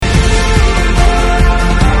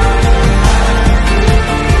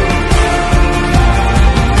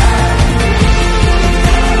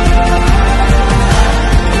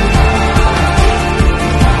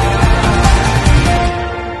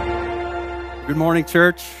Good morning,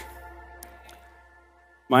 church.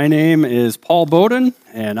 My name is Paul Bowden,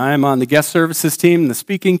 and I am on the guest services team, the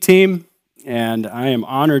speaking team, and I am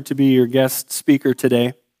honored to be your guest speaker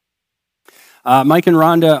today. Mike and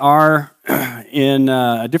Rhonda are in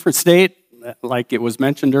a different state, like it was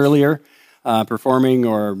mentioned earlier, performing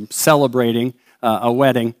or celebrating a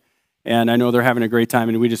wedding, and I know they're having a great time,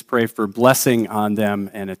 and we just pray for blessing on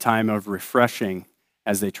them and a time of refreshing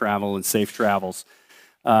as they travel and safe travels.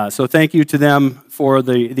 So thank you to them for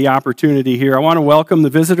the opportunity here. I want to welcome the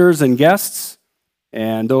visitors and guests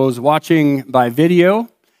and those watching by video.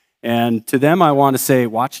 And to them, I want to say,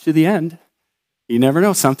 watch to the end. You never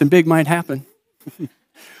know, something big might happen.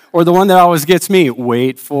 Or the one that always gets me,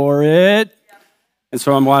 wait for it. And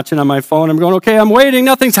so I'm watching on my phone. I'm going, okay, I'm waiting.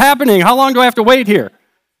 Nothing's happening. How long do I have to wait here?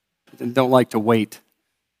 I don't like to wait.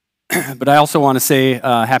 But I also want to say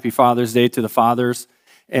Happy Father's Day to the fathers.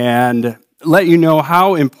 And let you know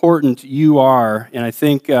how important you are, and I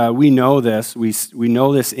think we know this. We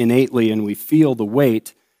know this innately, and we feel the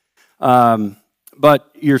weight.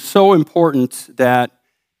 But you're so important that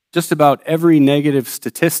just about every negative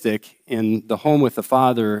statistic in the home with the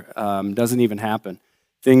father doesn't even happen.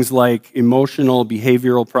 Things like emotional,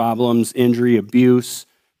 behavioral problems, injury, abuse,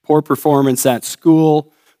 poor performance at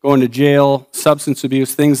school, going to jail, substance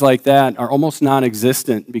abuse, things like that are almost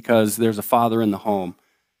non-existent because there's a father in the home.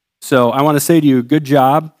 So I want to say to you, good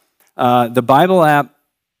job. The Bible app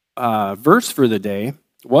verse for the day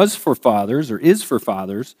was for fathers, or is for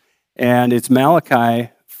fathers, and it's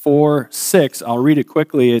Malachi 4:6. I'll read it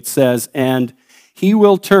quickly. It says, "And he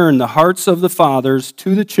will turn the hearts of the fathers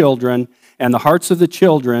to the children, and the hearts of the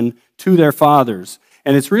children to their fathers."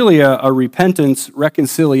 And it's really a repentance,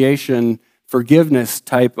 reconciliation, forgiveness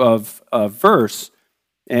type of verse,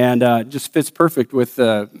 and just fits perfect with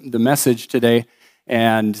the message today.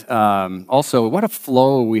 And also, what a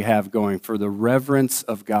flow we have going for the reverence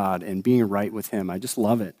of God and being right with Him. I just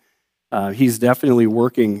love it. He's definitely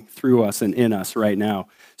working through us and in us right now.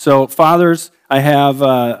 So, fathers, I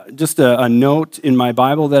have just a note in my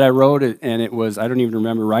Bible that I wrote, and it was, I don't even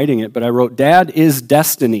remember writing it, but I wrote, "Dad is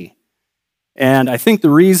destiny." And I think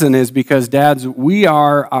the reason is because, dads, we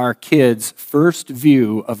are our kids' first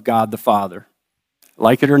view of God the Father,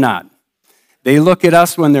 like it or not. They look at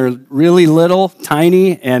us when they're really little,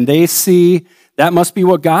 tiny, and they see that must be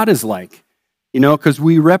what God is like, because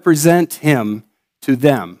we represent Him to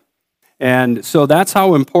them. And so that's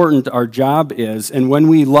how important our job is. And when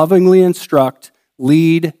we lovingly instruct,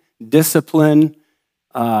 lead, discipline,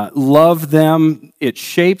 love them, it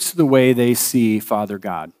shapes the way they see Father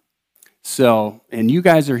God. So, and you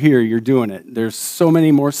guys are here, you're doing it. There's so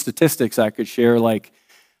many more statistics I could share, like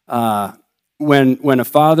when a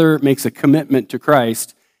father makes a commitment to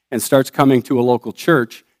Christ and starts coming to a local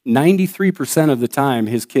church, 93% of the time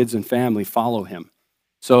his kids and family follow him.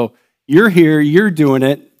 So you're here, you're doing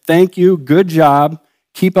it. Thank you, good job.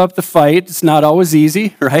 Keep up the fight. It's not always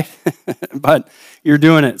easy, right? But you're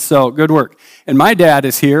doing it, so good work. And my dad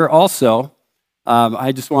is here also.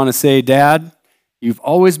 I just want to say, Dad, you've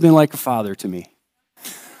always been like a father to me.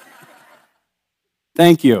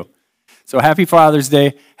 Thank you. So happy Father's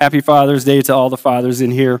Day. Happy Father's Day to all the fathers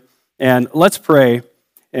in here. And let's pray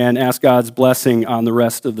and ask God's blessing on the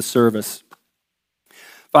rest of the service.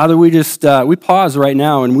 Father, we pause right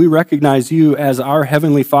now and we recognize you as our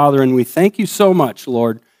Heavenly Father, and we thank you so much,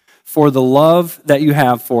 Lord, for the love that you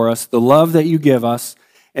have for us, the love that you give us,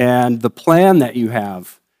 and the plan that you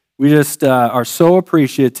have. We just are so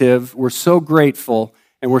appreciative, we're so grateful,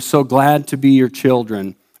 and we're so glad to be your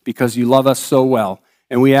children because you love us so well.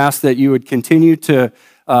 And we ask that you would continue to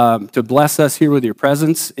bless us here with your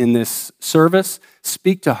presence in this service,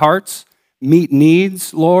 speak to hearts, meet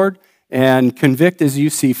needs, Lord, and convict as you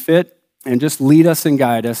see fit, and just lead us and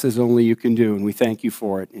guide us as only you can do. And we thank you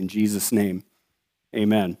for it. In Jesus' name,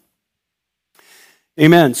 amen.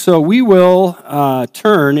 Amen. So we will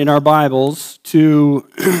turn in our Bibles to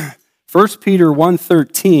 1 Peter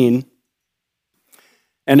 1:13.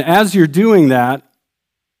 And as you're doing that,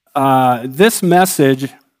 this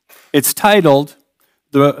message, it's titled,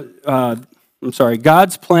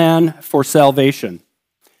 God's Plan for Salvation,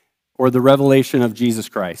 or the Revelation of Jesus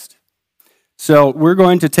Christ. So we're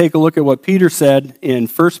going to take a look at what Peter said in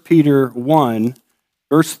 1 Peter 1,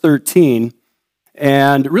 verse 13.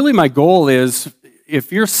 And really my goal is,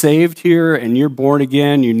 if you're saved here and you're born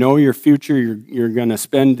again, you know your future, you're going to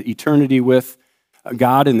spend eternity with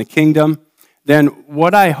God in the kingdom, then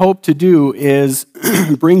what I hope to do is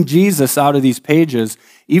bring Jesus out of these pages.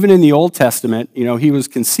 Even in the Old Testament, he was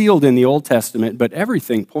concealed in the Old Testament, but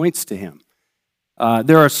everything points to him.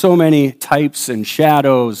 There are so many types and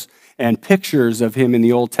shadows and pictures of him in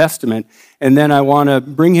the Old Testament. And then I want to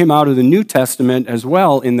bring him out of the New Testament as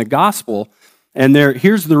well in the gospel. And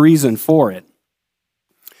here's the reason for it.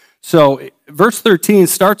 So verse 13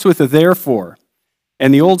 starts with a therefore.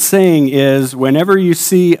 And the old saying is, whenever you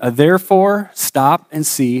see a therefore, stop and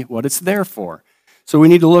see what it's there for. So we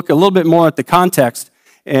need to look a little bit more at the context.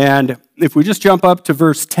 And if we just jump up to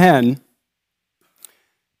verse 10,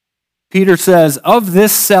 Peter says, of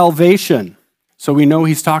this salvation. So we know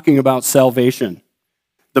he's talking about salvation.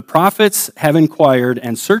 The prophets have inquired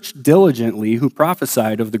and searched diligently who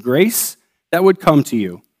prophesied of the grace that would come to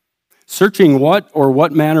you, searching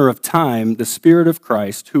what manner of time the Spirit of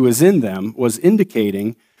Christ who is in them was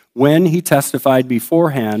indicating when he testified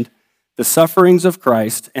beforehand the sufferings of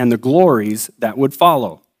Christ and the glories that would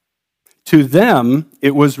follow. To them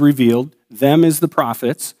it was revealed, them is the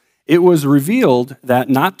prophets, it was revealed that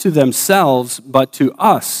not to themselves but to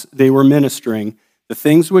us they were ministering the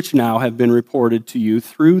things which now have been reported to you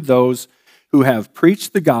through those who have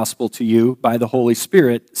preached the gospel to you by the Holy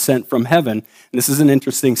Spirit sent from heaven. And this is an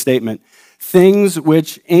interesting statement. Things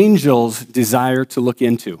which angels desire to look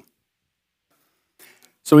into.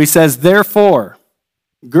 So he says, therefore,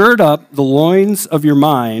 gird up the loins of your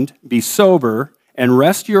mind, be sober, and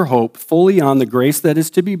rest your hope fully on the grace that is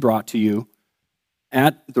to be brought to you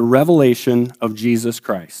at the revelation of Jesus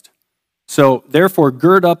Christ. So, therefore,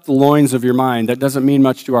 gird up the loins of your mind. That doesn't mean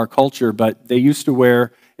much to our culture, but they used to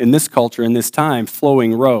wear, in this culture, in this time,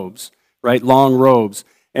 flowing robes, right? Long robes.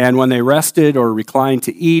 And when they rested or reclined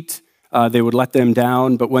to eat, they would let them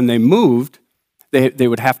down. But when they moved, they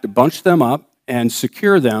would have to bunch them up and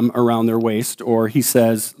secure them around their waist, or he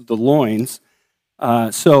says, the loins.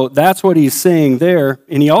 So that's what he's saying there.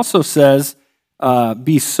 And he also says,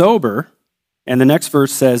 be sober. And the next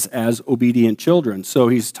verse says, as obedient children. So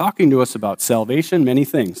he's talking to us about salvation, many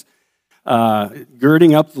things.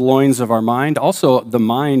 Girding up the loins of our mind. Also, the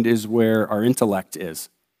mind is where our intellect is.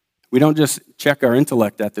 We don't just check our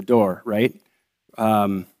intellect at the door, right?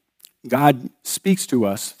 God speaks to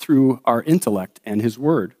us through our intellect and his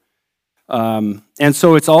word. And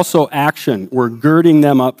so it's also action. We're girding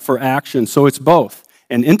them up for action. So it's both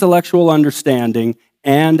an intellectual understanding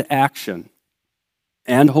and action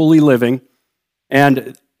and holy living.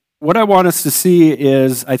 And what I want us to see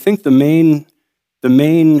is, I think the main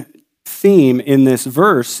theme in this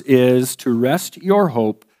verse is to rest your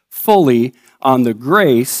hope fully on the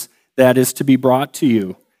grace that is to be brought to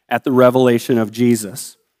you at the revelation of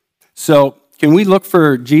Jesus. So, can we look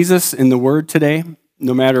for Jesus in the Word today,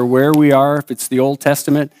 no matter where we are, if it's the Old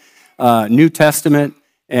Testament, New Testament?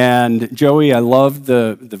 And Joey, I love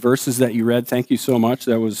the verses that you read. Thank you so much.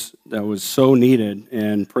 That was so needed,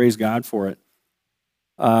 and praise God for it.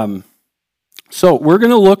 So we're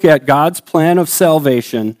going to look at God's plan of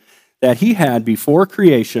salvation that he had before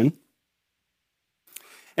creation.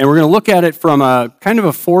 And we're going to look at it from a kind of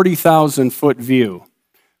a 40,000-foot view.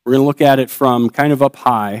 We're going to look at it from kind of up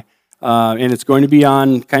high. And it's going to be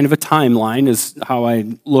on kind of a timeline is how I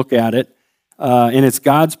look at it. And it's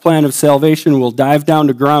God's plan of salvation. We'll dive down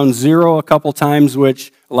to ground zero a couple times,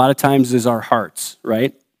 which a lot of times is our hearts,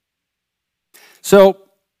 right? So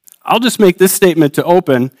I'll just make this statement to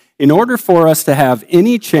open. In order for us to have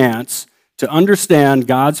any chance to understand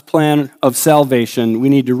God's plan of salvation, we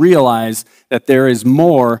need to realize that there is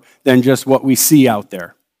more than just what we see out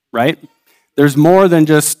there, right? There's more than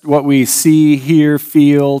just what we see, hear,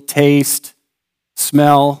 feel, taste,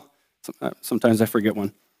 smell. Sometimes I forget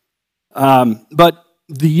one. But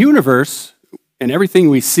the universe and everything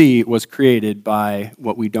we see was created by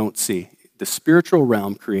what we don't see. The spiritual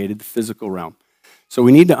realm created the physical realm. So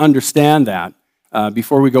we need to understand that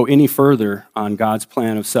before we go any further on God's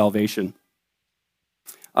plan of salvation.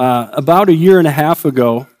 About a year and a half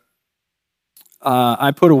ago,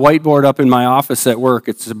 I put a whiteboard up in my office at work.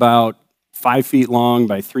 It's about 5 feet long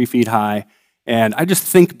by 3 feet high, and I just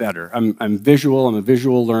think better. I'm visual. I'm a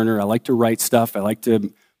visual learner. I like to write stuff. I like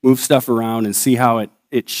to move stuff around and see how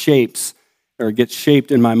it shapes or gets shaped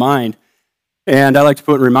in my mind. And I like to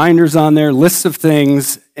put reminders on there, lists of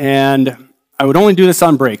things, and I would only do this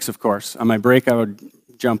on breaks, of course. On my break, I would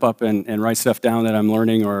jump up and write stuff down that I'm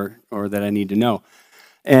learning or that I need to know.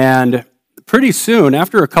 And pretty soon,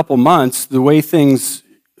 after a couple months, the way things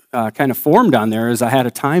kind of formed on there is I had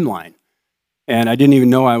a timeline. And I didn't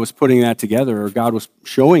even know I was putting that together, or God was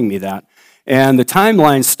showing me that. And the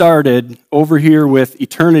timeline started over here with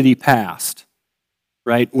eternity past,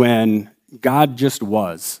 right? When God just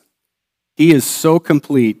was. He is so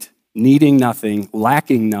complete, needing nothing,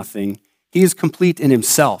 lacking nothing. He is complete in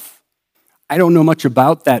himself. I don't know much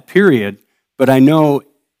about that period, but I know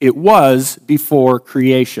it was before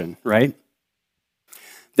creation, right?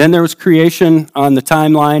 Then there was creation on the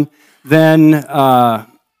timeline. Then the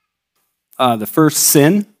first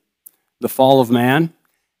sin, the fall of man,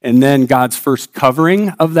 and then God's first covering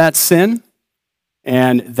of that sin.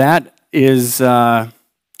 And that is,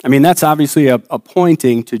 that's obviously a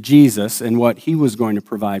pointing to Jesus and what he was going to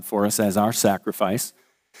provide for us as our sacrifice.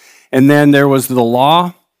 And then there was the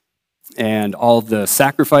law and all of the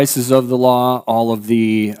sacrifices of the law, all of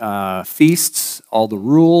the feasts, all the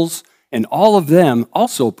rules, and all of them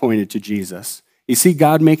also pointed to Jesus. You see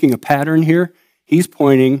God making a pattern here? He's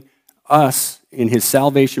pointing us in his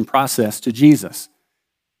salvation process to Jesus.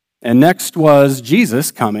 And next was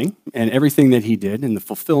Jesus coming and everything that he did in the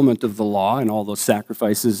fulfillment of the law and all those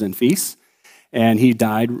sacrifices and feasts. And he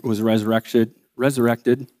died, was resurrected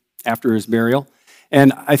after his burial.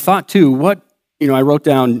 And I thought too, I wrote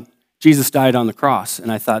down Jesus died on the cross.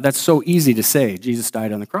 And I thought, that's so easy to say, Jesus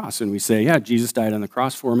died on the cross. And we say, yeah, Jesus died on the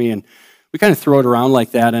cross for me. And we kind of throw it around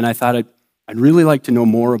like that. And I thought I'd really like to know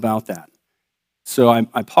more about that. So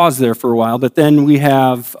I paused there for a while, but then we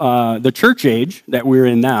have the church age that we're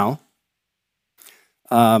in now.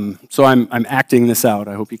 So I'm acting this out.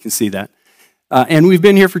 I hope you can see that. And we've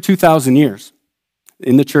been here for 2,000 years.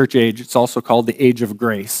 In the church age, it's also called the age of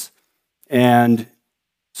grace. And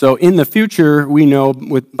so in the future, we know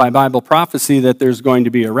by Bible prophecy that there's going to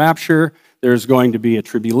be a rapture, there's going to be a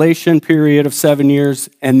tribulation period of 7 years,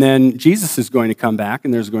 and then Jesus is going to come back,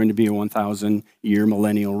 and there's going to be a 1,000-year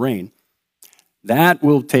millennial reign. That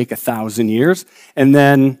will take 1,000 years. And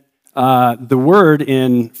then the word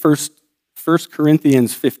in 1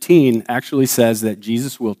 Corinthians 15 actually says that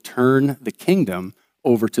Jesus will turn the kingdom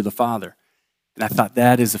over to the Father. And I thought,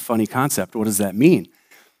 that is a funny concept. What does that mean?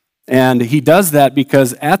 And he does that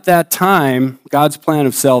because at that time, God's plan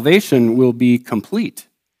of salvation will be complete.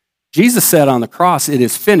 Jesus said on the cross, it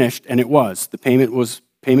is finished, and it was. The payment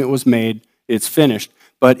was made, it's finished.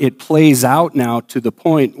 But it plays out now to the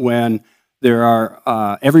point when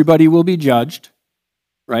everybody will be judged,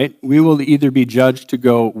 right? We will either be judged to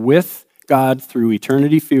go with God through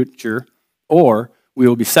eternity future, or we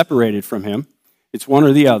will be separated from him. It's one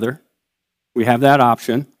or the other. We have that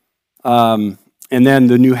option. And then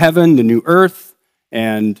the new heaven, the new earth,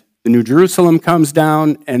 and the new Jerusalem comes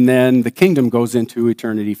down, and then the kingdom goes into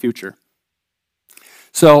eternity future.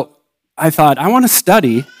 So I thought, I want to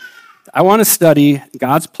study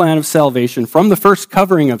God's plan of salvation from the first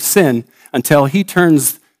covering of sin until he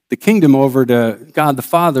turns the kingdom over to God the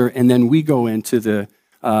Father, and then we go into the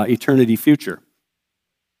eternity future.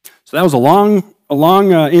 So that was a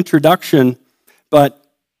long introduction, but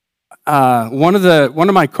one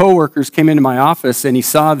of my coworkers came into my office and he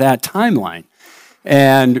saw that timeline,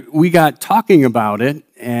 and we got talking about it,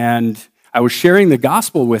 and I was sharing the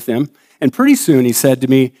gospel with him, and pretty soon he said to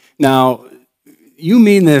me, "Now, you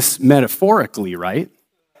mean this metaphorically, right?"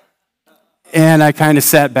 And I kind of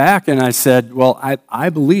sat back and I said, well, I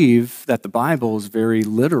believe that the Bible is very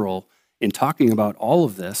literal in talking about all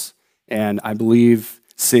of this. And I believe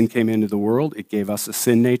sin came into the world. It gave us a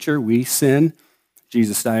sin nature. We sin.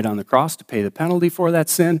 Jesus died on the cross to pay the penalty for that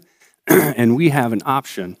sin. And we have an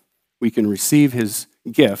option. We can receive his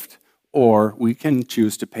gift, or we can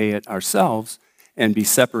choose to pay it ourselves and be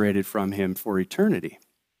separated from him for eternity.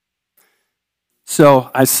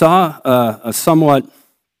 So I saw a somewhat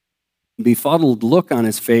befuddled look on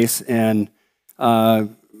his face, and I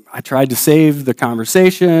tried to save the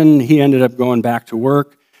conversation. He ended up going back to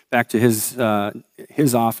work, back to his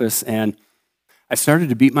office, and I started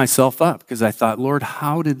to beat myself up because I thought, Lord,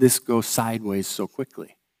 how did this go sideways so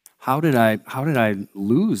quickly? How did I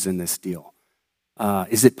lose in this deal?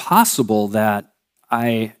 Is it possible that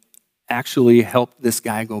I actually helped this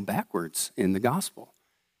guy go backwards in the gospel?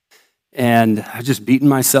 And I just beaten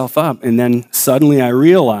myself up, and then suddenly I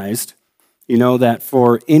realized that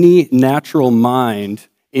for any natural mind,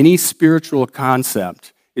 any spiritual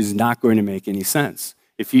concept is not going to make any sense.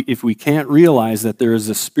 If we can't realize that there is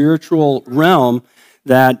a spiritual realm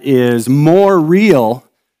that is more real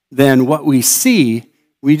than what we see,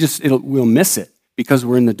 we'll miss it because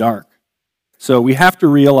we're in the dark. So we have to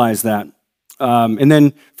realize that. And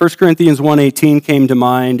then 1 Corinthians 1:18 came to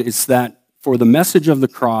mind. It's that for the message of the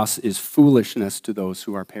cross is foolishness to those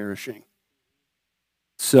who are perishing.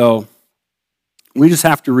 So we just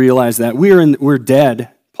have to realize that we're dead,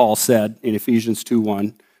 Paul said in Ephesians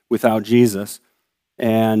 2:1, without Jesus.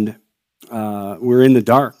 And we're in the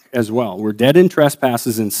dark as well. We're dead in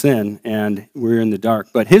trespasses and sin, and we're in the dark.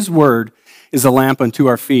 But his word is a lamp unto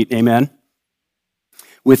our feet. Amen?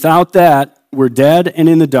 Without that, we're dead and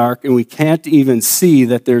in the dark, and we can't even see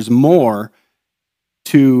that there's more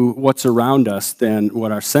to what's around us than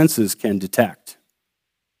what our senses can detect.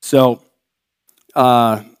 So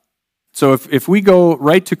So if we go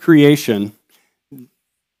right to creation,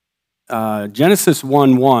 Genesis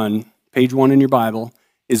 1:1, page 1 in your Bible,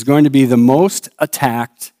 is going to be the most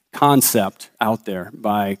attacked concept out there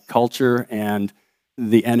by culture and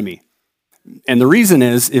the enemy. And the reason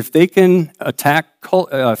is, if they can attack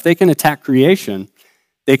creation,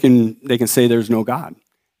 they can say there's no God.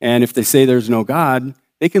 And if they say there's no God,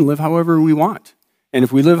 they can live however we want. And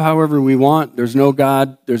if we live however we want, there's no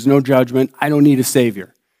God, there's no judgment, I don't need a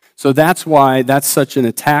Savior. So that's why that's such an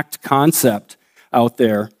attacked concept out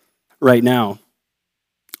there right now.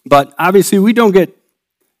 But obviously we don't get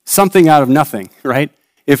something out of nothing, right?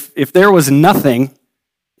 If there was nothing,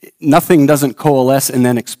 nothing doesn't coalesce and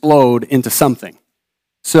then explode into something.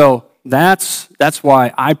 So that's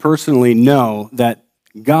why I personally know that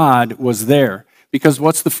God was there. Because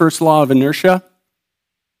what's the first law of inertia?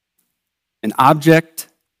 An object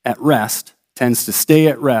at rest tends to stay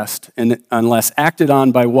at rest unless acted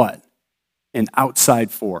on by what? An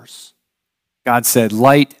outside force. God said,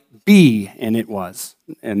 light be, and it was.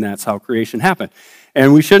 And that's how creation happened.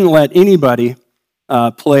 And we shouldn't let anybody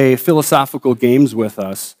play philosophical games with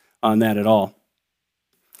us on that at all.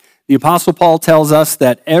 The Apostle Paul tells us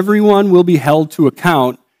that everyone will be held to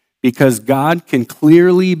account because God can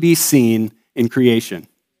clearly be seen in creation.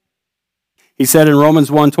 He said in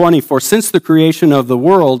Romans 1:20, "For since the creation of the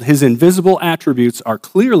world, his invisible attributes are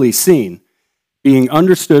clearly seen, being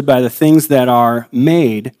understood by the things that are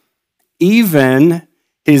made, even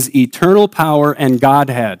his eternal power and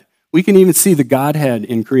Godhead." We can even see the Godhead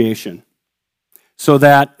in creation. "So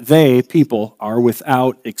that they, people, are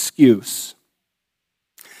without excuse."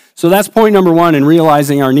 So that's point number one in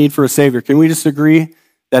realizing our need for a Savior. Can we just agree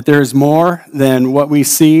that there is more than what we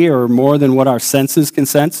see or more than what our senses can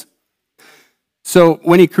sense? So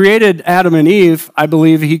when he created Adam and Eve, I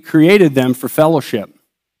believe he created them for fellowship,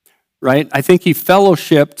 right? I think he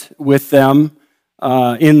fellowshipped with them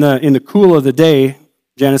in the cool of the day,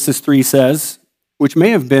 Genesis 3 says, which may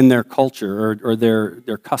have been their culture or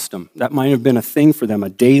their custom. That might have been a thing for them, a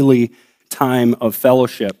daily time of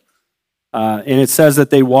fellowship. And it says that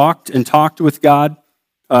they walked and talked with God.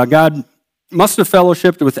 God must have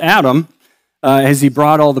fellowshipped with Adam as he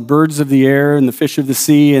brought all the birds of the air and the fish of the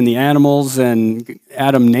sea and the animals, and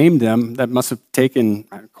Adam named them. That must have taken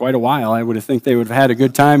quite a while. I would have think they would have had a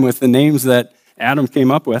good time with the names that Adam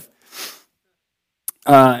came up with.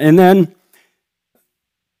 And then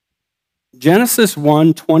Genesis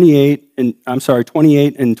 28 and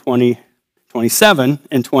 27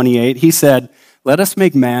 and 28, he said, "Let us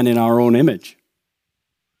make man in our own image."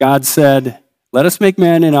 God said, "Let us make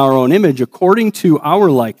man in our own image according to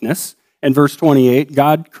our likeness." And verse 28,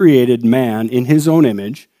 God created man in his own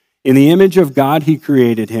image. In the image of God he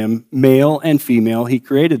created him, male and female he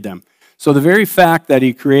created them. So the very fact that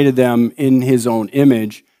he created them in his own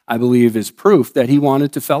image, I believe, is proof that he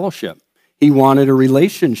wanted to fellowship. He wanted a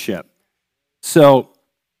relationship. So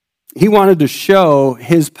he wanted to show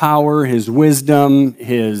his power, his wisdom,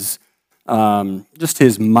 just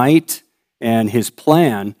his might and his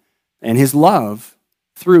plan and his love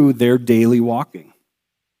through their daily walking.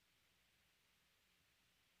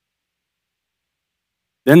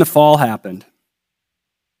 Then the fall happened,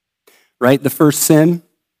 right? The first sin,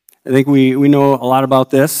 I think we know a lot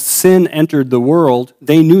about this. Sin entered the world.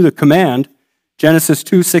 They knew the command. Genesis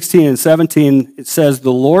 2:16 and 17, it says,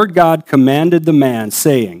 "The Lord God commanded the man,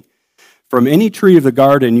 saying, 'From any tree of the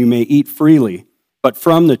garden you may eat freely, but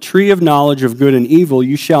from the tree of knowledge of good and evil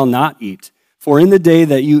you shall not eat. For in the day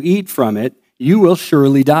that you eat from it, you will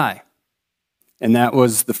surely die.'" And that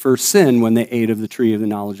was the first sin when they ate of the tree of the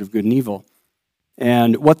knowledge of good and evil.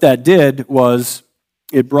 And what that did was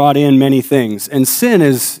it brought in many things. And sin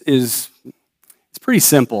is it's pretty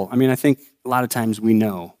simple. I mean, I think a lot of times we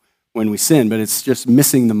know when we sin, but it's just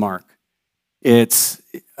missing the mark. It's,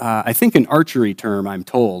 I think, an archery term, I'm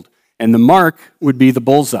told. And the mark would be the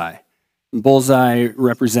bullseye. Bullseye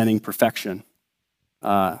representing perfection,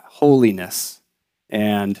 holiness,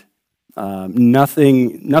 and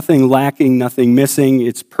nothing lacking, nothing missing.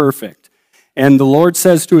 It's perfect. And the Lord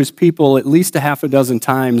says to his people at least a half a dozen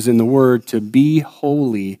times in the Word to be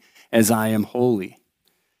holy as I am holy.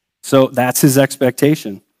 So that's his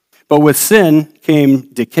expectation. But with sin came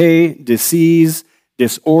decay, disease,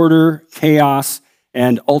 disorder, chaos,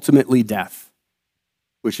 and ultimately death,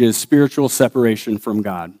 which is spiritual separation from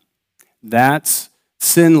God. That's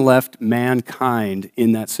sin left mankind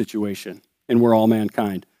in that situation, and we're all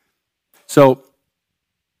mankind. So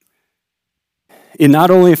it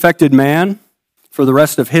not only affected man for the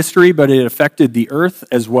rest of history, but it affected the earth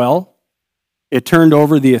as well. It turned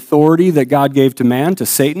over the authority that God gave to man to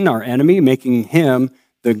Satan, our enemy, making him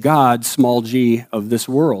the God, small g, of this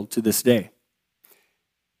world to this day.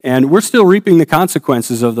 And we're still reaping the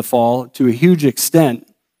consequences of the fall to a huge extent.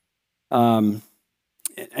 And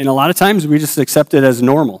a lot of times we just accept it as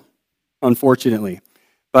normal, unfortunately.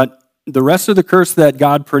 But the rest of the curse that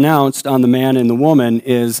God pronounced on the man and the woman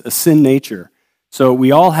is a sin nature. So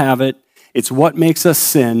we all have it. It's what makes us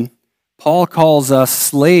sin. Paul calls us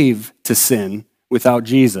slave to sin without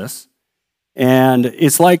Jesus. And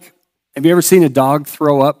it's like, have you ever seen a dog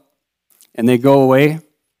throw up and they go away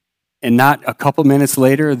and not a couple minutes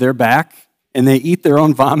later they're back and they eat their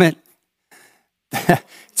own vomit?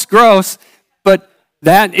 It's gross, but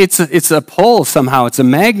it's a pull somehow. It's a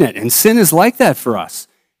magnet, and sin is like that for us.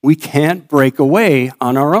 We can't break away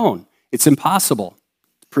on our own. It's impossible.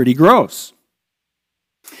 It's pretty gross.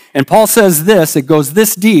 And Paul says this, it goes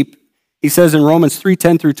this deep. He says in Romans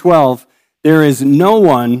 3:10 through 12, there is no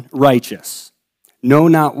one righteous. No,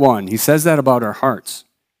 not one. He says that about our hearts.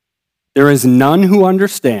 There is none who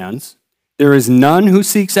understands. There is none who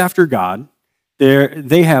seeks after God.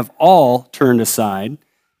 They have all turned aside.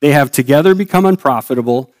 They have together become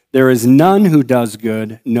unprofitable. There is none who does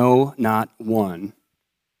good. No, not one.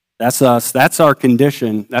 That's us. That's our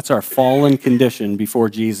condition. That's our fallen condition before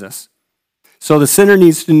Jesus. So the sinner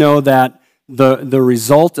needs to know that the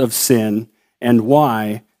result of sin and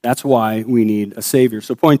why, that's why we need a Savior.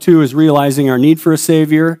 So point 2 is realizing our need for a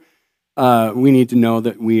Savior. We need to know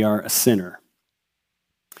that we are a sinner.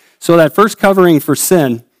 So that first covering for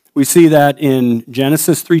sin, we see that in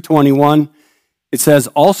Genesis 3:21. It says,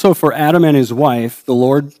 also for Adam and his wife, the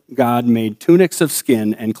Lord God made tunics of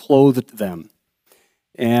skin and clothed them.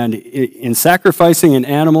 And in sacrificing an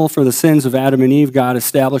animal for the sins of Adam and Eve, God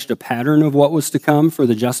established a pattern of what was to come for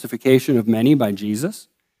the justification of many by Jesus.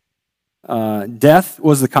 Death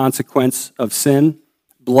was the consequence of sin.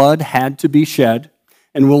 Blood had to be shed.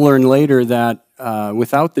 And we'll learn later that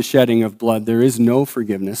without the shedding of blood, there is no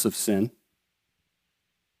forgiveness of sin.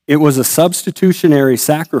 It was a substitutionary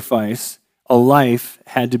sacrifice. A life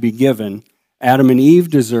had to be given. Adam and Eve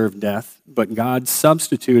deserved death, but God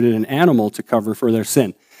substituted an animal to cover for their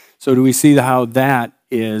sin. So do we see how that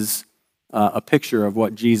is a picture of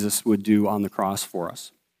what Jesus would do on the cross for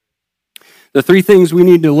us? The 3 things we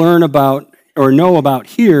need to learn about or know about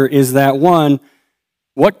here is that, 1,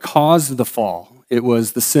 what caused the fall? It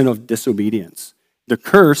was the sin of disobedience. The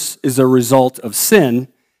curse is a result of sin,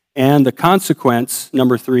 and the consequence,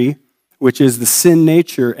 number 3, which is the sin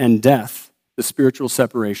nature and death, the spiritual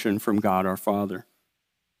separation from God our Father.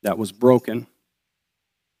 That was broken.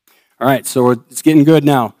 All right, so it's getting good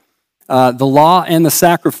now. The law and the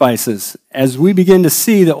sacrifices. As we begin to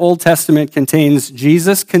see, the Old Testament contains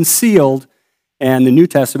Jesus concealed, and the New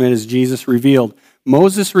Testament is Jesus revealed.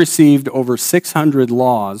 Moses received over 600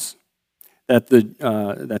 laws that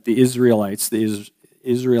the Israelites, the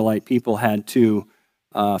Israelite people had to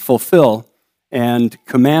fulfill, and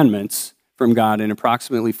commandments from God in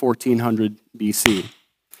approximately 1400 BC.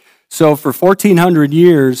 So for 1400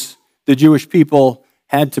 years, the Jewish people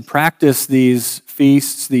had to practice these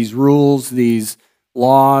feasts, these rules, these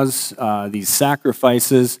laws, these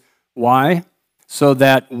sacrifices. Why? So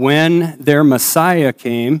that when their Messiah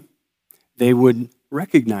came, they would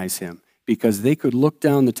recognize him, because they could look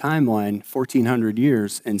down the timeline 1400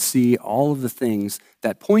 years and see all of the things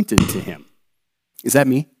that pointed to him. Is that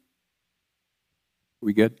me?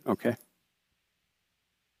 We good? Okay.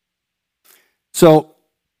 So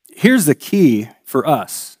here's the key for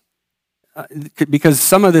us, because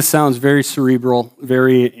some of this sounds very cerebral,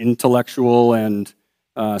 very intellectual and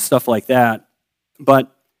stuff like that,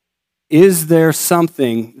 but is there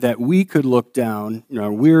something that we could look down? You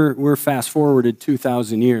know, we're fast forwarded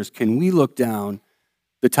 2,000 years. Can we look down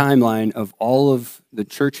the timeline of all of the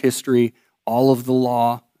church history, all of the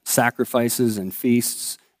law, sacrifices and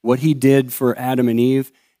feasts, what he did for Adam and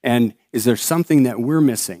Eve, and is there something that we're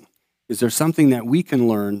missing? Is there something that we can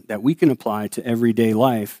learn, that we can apply to everyday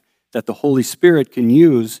life, that the Holy Spirit can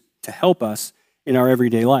use to help us in our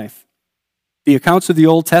everyday life? The accounts of the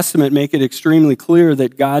Old Testament make it extremely clear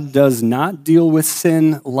that God does not deal with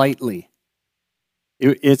sin lightly.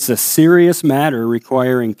 It's a serious matter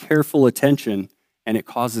requiring careful attention, and it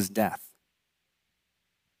causes death.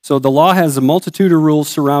 So the law has a multitude of rules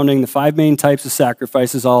surrounding the 5 main types of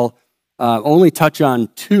sacrifices. I'll only touch on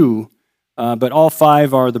 2, but all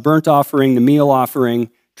 5 are the burnt offering, the meal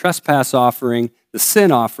offering, trespass offering, the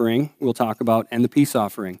sin offering, we'll talk about, and the peace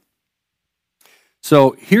offering.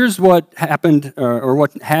 So here's what happened, or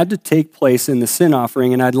what had to take place in the sin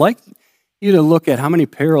offering, and I'd like you to look at how many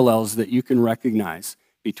parallels that you can recognize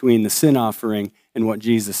between the sin offering and what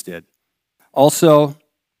Jesus did. Also,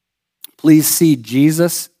 please see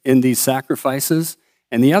Jesus in these sacrifices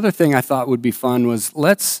And the other thing I thought would be fun was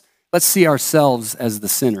let's see ourselves as the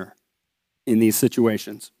sinner in these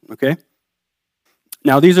situations, okay?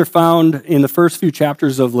 Now, these are found in the first few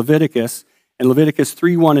chapters of Leviticus, and Leviticus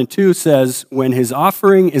 3:1 and 2 says, when his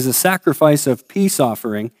offering is a sacrifice of peace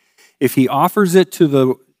offering, if he offers it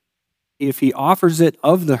of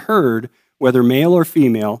the herd, whether male or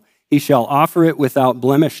female, he shall offer it without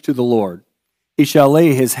blemish to the Lord. He shall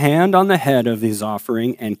lay his hand on the head of his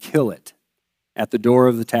offering and kill it at the door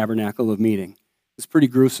of the tabernacle of meeting. It's pretty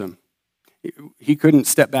gruesome. He couldn't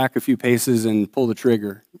step back a few paces and pull the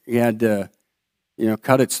trigger. He had to,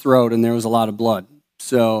 cut its throat, and there was a lot of blood.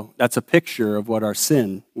 So that's a picture of what our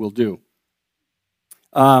sin will do.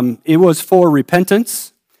 It was for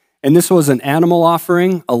repentance, and this was an animal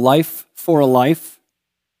offering, a life for a life,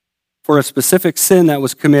 for a specific sin that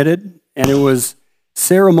was committed, and it was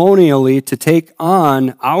ceremonially to take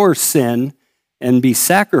on our sin and be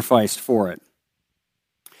sacrificed for it.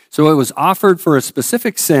 So it was offered for a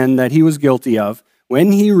specific sin that he was guilty of.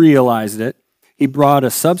 When he realized it, he brought a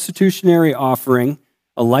substitutionary offering,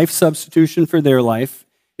 a life substitution for their life.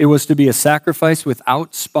 It was to be a sacrifice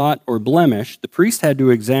without spot or blemish. The priest had to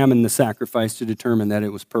examine the sacrifice to determine that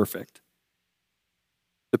it was perfect.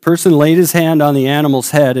 The person laid his hand on the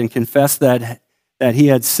animal's head and confessed that he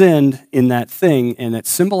had sinned in that thing, and it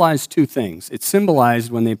symbolized two things. It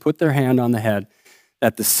symbolized, when they put their hand on the head,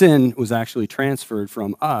 that the sin was actually transferred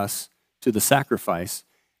from us to the sacrifice,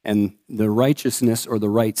 and the righteousness or the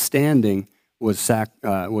right standing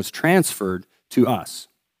was transferred to us.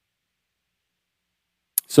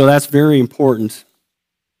 So that's very important.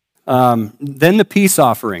 Then the peace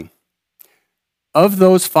offering. Of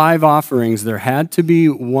those 5 offerings, there had to be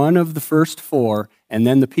one of the first 4, and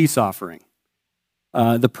then the peace offering.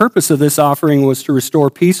 The purpose of this offering was to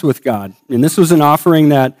restore peace with God. And this was an offering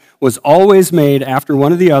that was always made after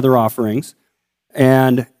one of the other offerings.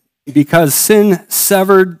 And because sin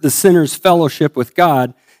severed the sinner's fellowship with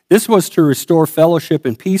God, this was to restore fellowship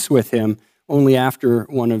and peace with him only after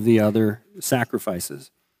one of the other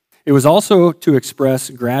sacrifices. It was also to express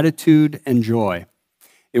gratitude and joy.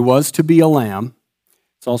 It was to be a lamb.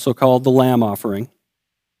 It's also called the lamb offering.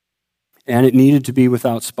 And it needed to be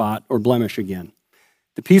without spot or blemish again.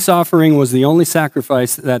 The peace offering was the only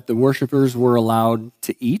sacrifice that the worshipers were allowed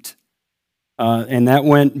to eat. And that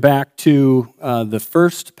went back to the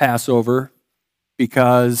first Passover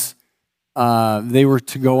because they were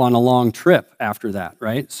to go on a long trip after that,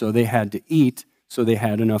 right? So they had to eat, so they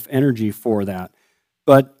had enough energy for that.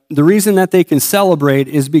 But the reason that they can celebrate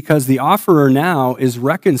is because the offerer now is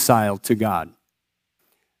reconciled to God.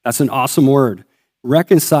 That's an awesome word.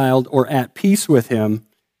 Reconciled or at peace with him,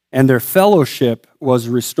 and their fellowship was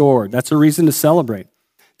restored. That's a reason to celebrate.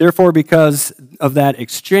 Therefore, because of that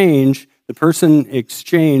exchange, the person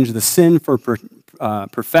exchanged the sin for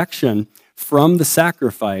perfection from the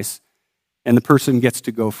sacrifice, and the person gets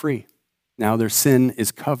to go free. Now their sin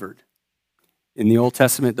is covered. In the Old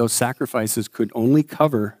Testament, those sacrifices could only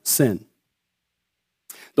cover sin.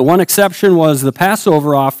 The one exception was the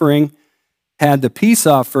Passover offering had the peace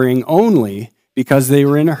offering only because they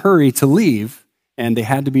were in a hurry to leave, and they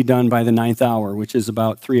had to be done by the 9th hour, which is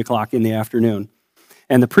about 3 o'clock in the afternoon.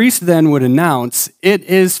 And the priest then would announce, "It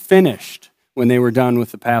is finished," when they were done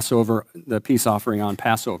with the peace offering on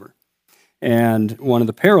Passover. And one of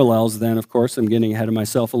the parallels then, of course, I'm getting ahead of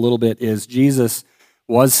myself a little bit, is Jesus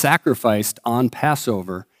was sacrificed on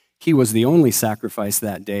Passover. He was the only sacrifice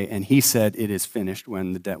that day, and he said, "It is finished,"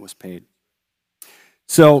 when the debt was paid.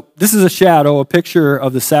 So this is a shadow, a picture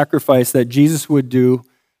of the sacrifice that Jesus would do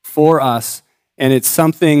for us, and it's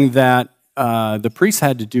something that the priests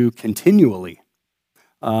had to do continually.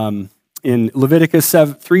 In Leviticus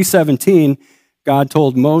 3:17, God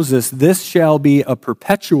told Moses, "This shall be a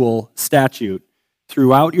perpetual statute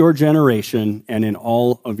throughout your generation and in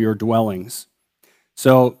all of your dwellings."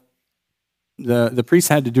 So the priests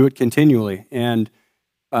had to do it continually, and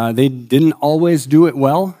they didn't always do it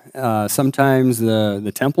well. Sometimes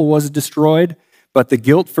the temple was destroyed, but the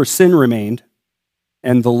guilt for sin remained,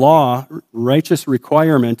 and the law, righteous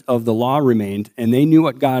requirement of the law remained, and they knew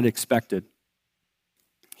what God expected.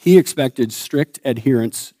 He expected strict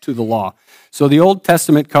adherence to the law. So the Old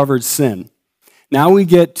Testament covered sin. Now we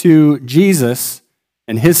get to Jesus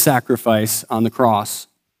and his sacrifice on the cross.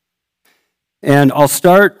 And I'll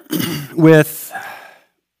start with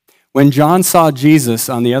when John saw Jesus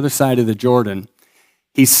on the other side of the Jordan.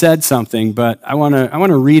 He said something, but I want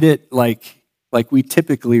to read it like we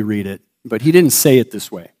typically read it, but he didn't say it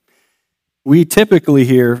this way. We typically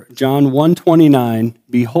hear John 1:29,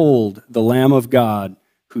 "Behold, the Lamb of God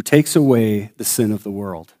who takes away the sin of the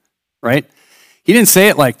world," right? He didn't say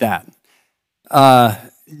it like that.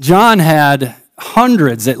 John had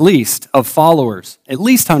hundreds at least of followers,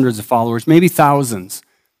 maybe thousands.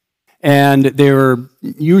 And they were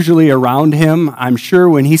usually around him. I'm sure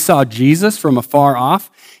when he saw Jesus from afar off,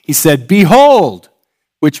 he said, "Behold,"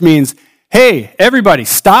 which means, hey, everybody,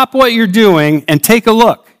 stop what you're doing and take a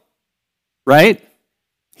look, right?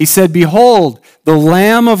 He said, "Behold, the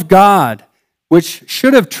Lamb of God," which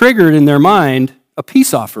should have triggered in their mind a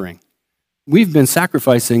peace offering. We've been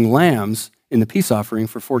sacrificing lambs in the peace offering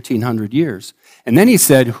for 1,400 years. And then he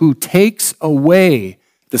said, "Who takes away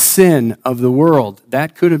the sin of the world."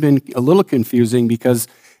 That could have been a little confusing because,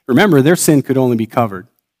 remember, their sin could only be covered.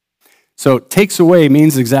 So takes away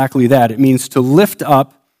means exactly that. It means to lift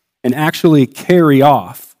up and actually carry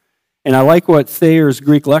off. And I like what Thayer's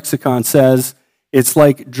Greek lexicon says. It's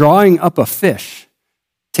like drawing up a fish,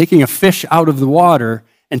 taking a fish out of the water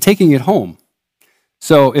and taking it home.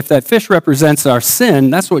 So if that fish represents our sin,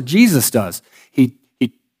 that's what Jesus does. He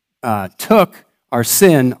took our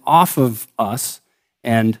sin off of us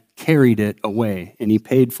and carried it away, and he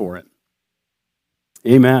paid for it.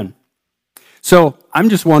 Amen. So I'm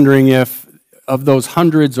just wondering if of those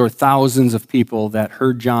hundreds or thousands of people that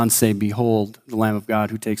heard John say, "Behold, the Lamb of God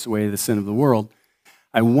who takes away the sin of the world,"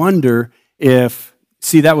 I wonder if,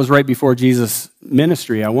 see, that was right before Jesus'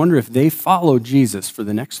 ministry. I wonder if they followed Jesus for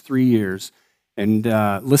the next 3 years and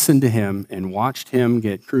listened to him and watched him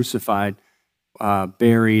get crucified,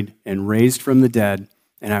 buried, and raised from the dead.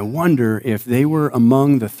 And I wonder if they were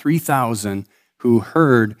among the 3,000 who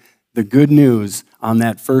heard the good news on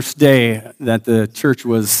that first day that the church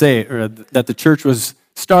was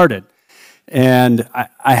started. And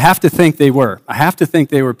I have to think they were. I have to think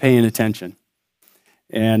they were paying attention.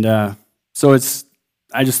 And so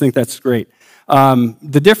I just think that's great.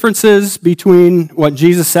 The differences between what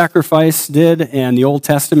Jesus' sacrifice did and the Old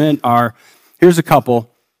Testament are, here's a couple.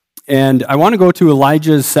 And I want to go to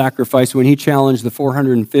Elijah's sacrifice when he challenged the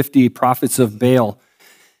 450 prophets of Baal.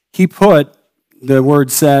 He put, the word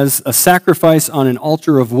says, a sacrifice on an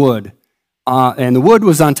altar of wood. And the wood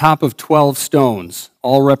was on top of 12 stones,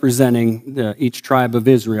 all representing each tribe of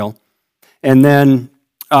Israel. And then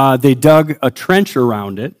they dug a trench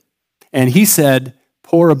around it. And he said,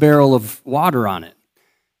 "Pour a barrel of water on it.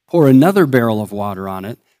 Pour another barrel of water on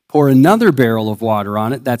it. Pour another barrel of water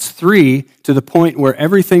on it." That's 3, to the point where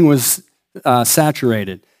everything was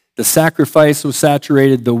saturated. The sacrifice was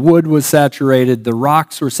saturated. The wood was saturated. The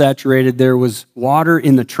rocks were saturated. There was water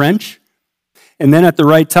in the trench. And then at the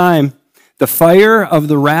right time, the fire of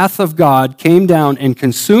the wrath of God came down and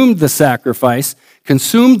consumed the sacrifice,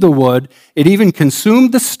 consumed the wood. It even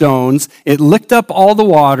consumed the stones. It licked up all the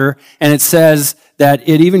water. And it says that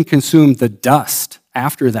it even consumed the dust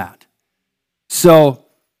after that. So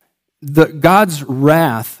God's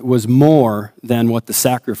wrath was more than what the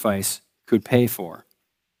sacrifice could pay for.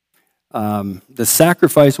 The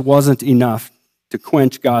sacrifice wasn't enough to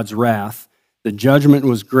quench God's wrath. The judgment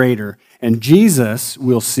was greater. And Jesus,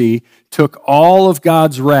 we'll see, took all of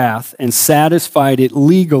God's wrath and satisfied it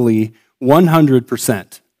legally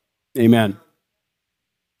 100%. Amen.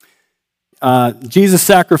 Jesus'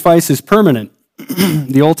 sacrifice is permanent.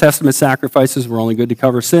 The Old Testament sacrifices were only good to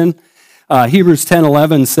cover sin. Hebrews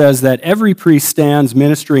 10:11 says that every priest stands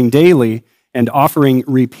ministering daily and offering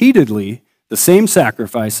repeatedly the same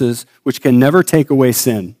sacrifices which can never take away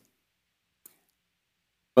sin.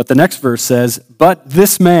 But the next verse says, "But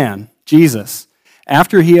this man," Jesus,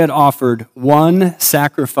 "after he had offered one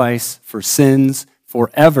sacrifice for sins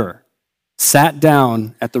forever, sat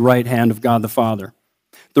down at the right hand of God the Father."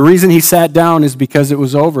 The reason he sat down is because it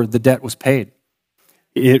was over. The debt was paid.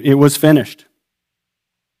 It was finished.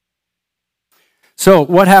 So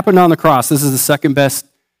what happened on the cross? This is the second best.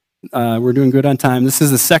 We're doing good on time. This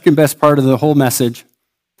is the second best part of the whole message.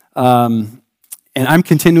 And I'm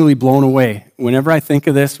continually blown away. Whenever I think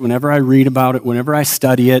of this, whenever I read about it, whenever I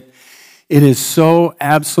study it, it is so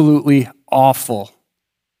absolutely awful.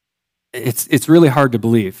 It's really hard to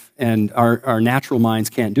believe, and our natural minds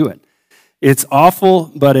can't do it. It's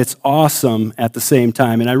awful, but it's awesome at the same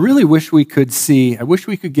time. And I really wish we could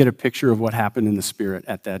get a picture of what happened in the Spirit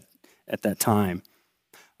at that time.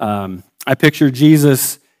 I picture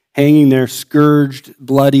Jesus hanging there, scourged,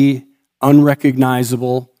 bloody,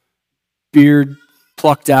 unrecognizable, beard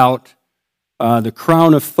plucked out, the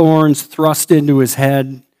crown of thorns thrust into his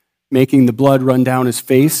head, making the blood run down his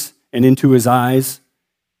face and into his eyes,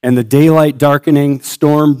 and the daylight darkening,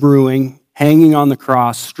 storm brewing, hanging on the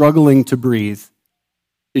cross, struggling to breathe.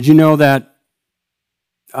 Did you know that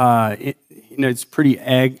it's pretty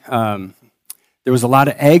there was a lot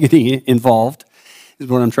of agony involved, is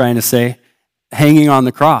what I'm trying to say, hanging on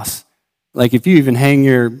the cross. Like if you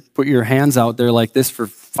even put your hands out there like this for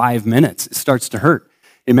 5 minutes, it starts to hurt.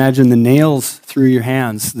 Imagine the nails through your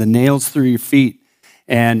hands, the nails through your feet,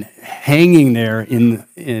 and hanging there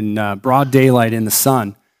in broad daylight in the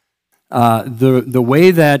sun. The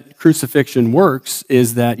way that crucifixion works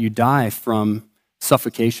is that you die from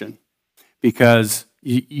suffocation because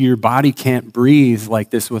your body can't breathe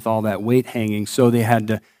like this with all that weight hanging. So they had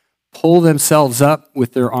to pull themselves up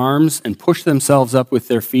with their arms and push themselves up with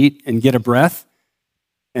their feet and get a breath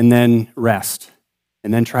and then rest.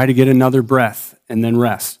 And then try to get another breath and then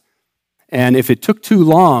rest. And if it took too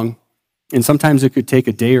long, and sometimes it could take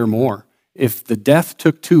a day or more, if the death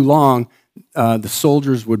took too long, the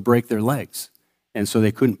soldiers would break their legs. And so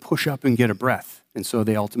they couldn't push up and get a breath. And so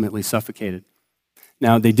they ultimately suffocated.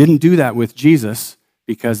 Now, they didn't do that with Jesus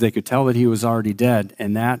because they could tell that he was already dead.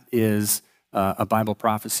 And that is a Bible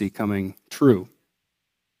prophecy coming true.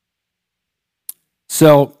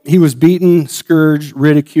 So he was beaten, scourged,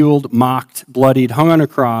 ridiculed, mocked, bloodied, hung on a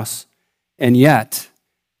cross, and yet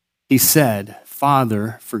he said,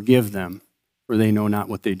 "Father, forgive them, for they know not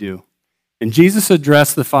what they do." And Jesus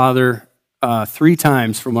addressed the Father 3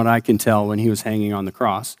 times from what I can tell when he was hanging on the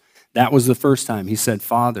cross. That was the first time he said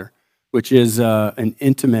Father, which is an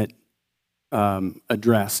intimate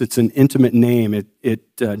address. It's an intimate name.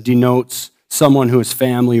 It denotes someone who is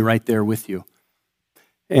family right there with you.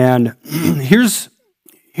 And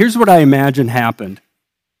here's what I imagine happened.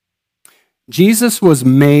 Jesus was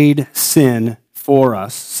made sin for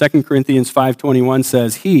us. 2 Corinthians 5:21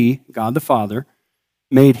 says, He, God the Father,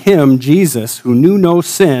 made him, Jesus, who knew no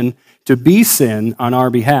sin, to be sin on our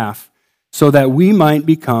behalf, so that we might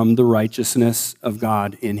become the righteousness of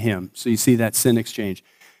God in him. So you see that sin exchange.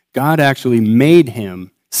 God actually made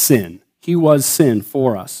him sin. He was sin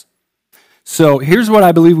for us. So here's what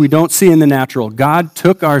I believe we don't see in the natural. God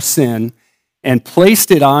took our sin and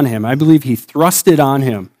placed it on him. I believe he thrust it on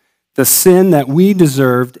him, the sin that we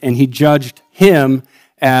deserved, and he judged him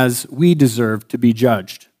as we deserved to be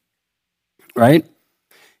judged, right?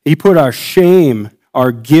 He put our shame,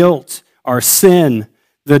 our guilt, our sin,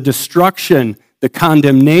 the destruction, the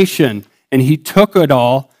condemnation, and he took it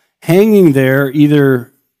all, hanging there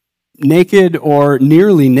either naked or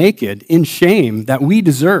nearly naked in shame that we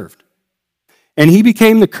deserved. And he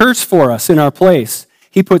became the curse for us in our place.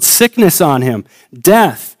 He put sickness on him,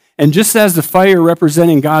 death. And just as the fire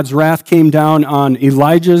representing God's wrath came down on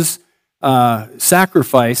Elijah's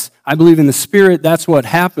sacrifice, I believe in the Spirit that's what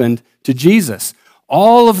happened to Jesus.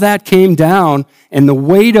 All of that came down, and the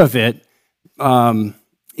weight of it,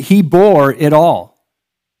 he bore it all.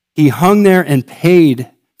 He hung there and paid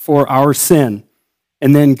for our sin.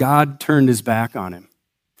 And then God turned his back on him.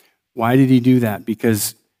 Why did he do that?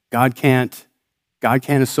 Because God can't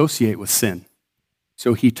associate with sin.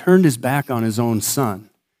 So he turned his back on his own son.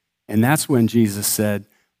 And that's when Jesus said,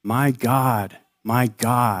 my God,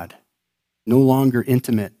 no longer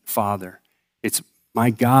intimate Father. It's my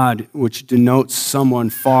God, which denotes someone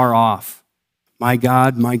far off. My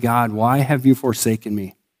God, why have you forsaken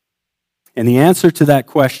me? And the answer to that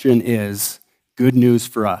question is good news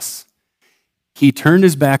for us. He turned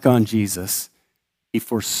his back on Jesus. He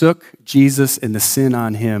forsook Jesus and the sin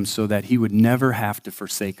on him so that he would never have to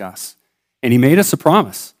forsake us. And he made us a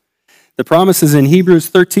promise. The promise is in Hebrews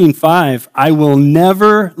 13:5, I will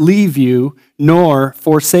never leave you nor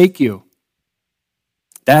forsake you.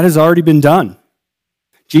 That has already been done.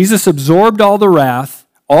 Jesus absorbed all the wrath,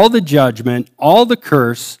 all the judgment, all the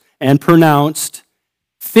curse, and pronounced,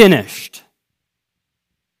 finished.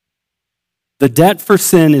 The debt for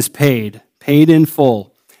sin is paid in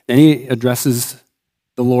full. Then he addresses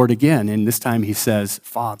the Lord again, and this time he says,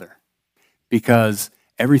 Father, because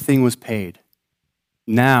everything was paid.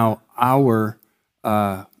 Now our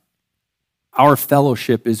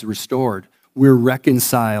fellowship is restored. We're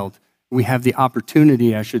reconciled. We have the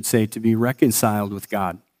opportunity, I should say, to be reconciled with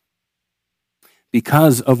God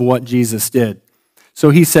because of what Jesus did. So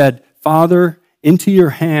he said, Father, into your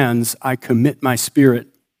hands I commit my spirit.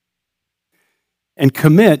 And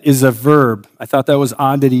commit is a verb. I thought that was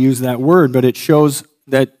odd that he used that word, but it shows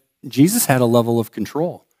that Jesus had a level of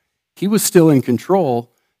control. He was still in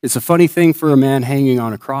control. It's a funny thing for a man hanging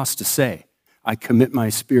on a cross to say, I commit my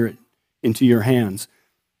spirit into your hands.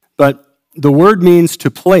 But the word means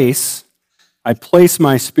to place. I place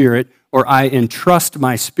my spirit, or I entrust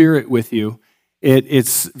my spirit with you.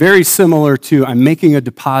 It's very similar to I'm making a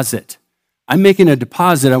deposit. I'm making a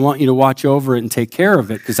deposit. I want you to watch over it and take care of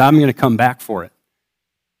it because I'm going to come back for it,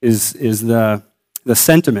 is the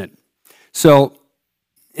sentiment. So,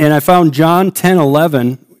 and I found John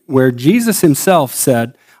 10:11 where Jesus himself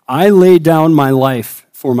said, I lay down my life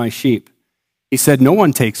for my sheep. He said, no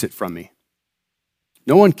one takes it from me.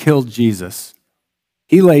 No one killed Jesus.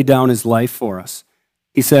 He laid down his life for us.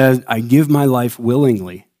 He said, I give my life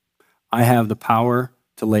willingly. I have the power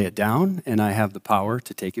to lay it down, and I have the power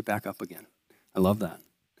to take it back up again. I love that.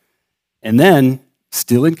 And then,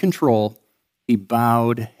 still in control, he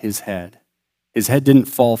bowed his head. His head didn't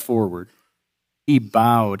fall forward. He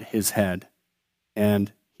bowed his head,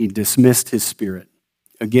 and he dismissed his spirit.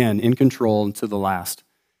 Again, in control until the last.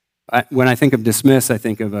 When I think of dismiss, I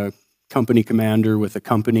think of a company commander with a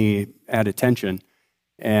company at attention.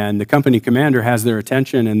 And the company commander has their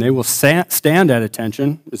attention, and they will stand at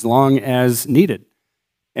attention as long as needed.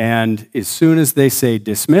 And as soon as they say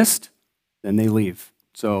dismissed, then they leave.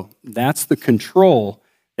 So that's the control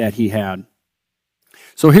that he had.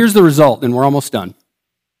 So here's the result, and we're almost done.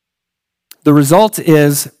 The result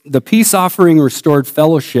is the peace offering restored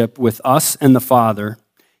fellowship with us and the Father.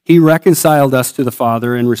 He reconciled us to the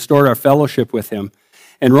Father and restored our fellowship with him.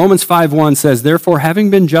 And Romans 5:1 says, therefore,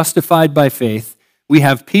 having been justified by faith, we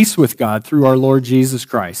have peace with God through our Lord Jesus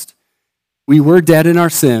Christ. We were dead in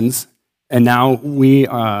our sins, and now we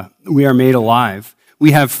are made alive.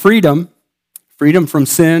 We have freedom from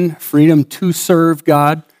sin, freedom to serve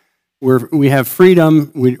God. We have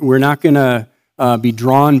freedom. We're not going to be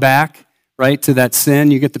drawn back, right, to that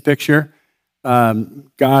sin. You get the picture?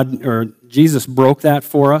 God or Jesus broke that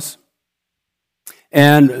for us.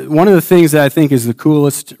 And one of the things that I think is the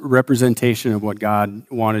coolest representation of what God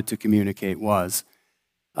wanted to communicate was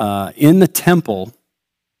in the temple.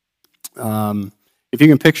 If you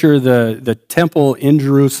can picture the temple in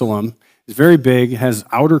Jerusalem, it's very big, has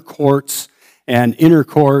outer courts and inner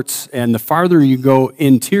courts, and the farther you go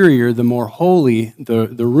interior, the more holy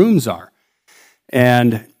the rooms are.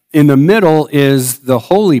 And in the middle is the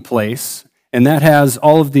holy place, and that has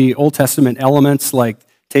all of the Old Testament elements like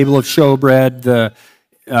table of showbread, the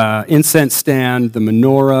incense stand, the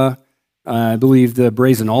menorah, I believe the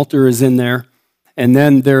brazen altar is in there. And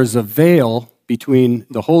then there's a veil between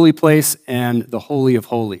the holy place and the Holy of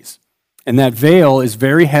Holies. And that veil is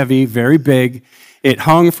very heavy, very big. It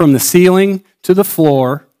hung from the ceiling to the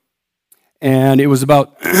floor, and it was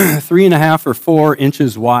about 3.5 or 4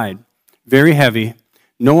 inches wide. Very heavy.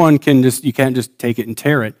 You can't just take it and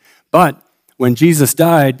tear it. But when Jesus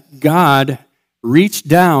died, God reached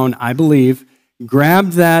down, I believe,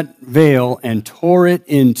 grabbed that veil and tore it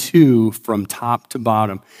in two from top to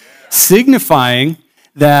bottom, signifying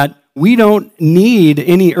that we don't need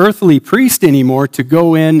any earthly priest anymore to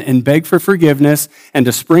go in and beg for forgiveness and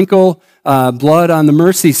to sprinkle blood on the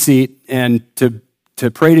mercy seat and to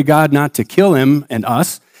pray to God not to kill him and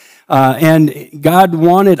us. And God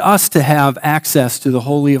wanted us to have access to the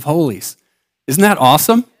Holy of Holies. Isn't that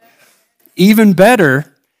awesome? Even better,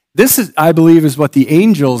 this, I believe, is what the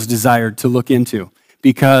angels desired to look into,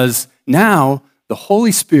 because now the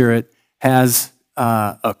Holy Spirit has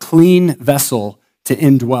a clean vessel to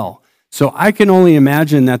indwell. So I can only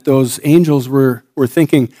imagine that those angels were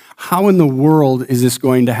thinking, how in the world is this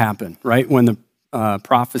going to happen, right? When the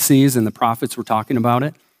prophecies and the prophets were talking about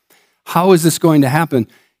it. How is this going to happen?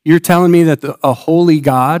 You're telling me that a holy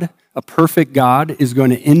God, a perfect God, is going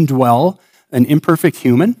to indwell an imperfect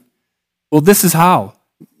human? Well, this is how.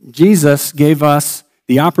 Jesus gave us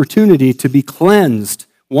the opportunity to be cleansed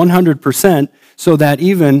 100% so that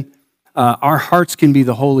even our hearts can be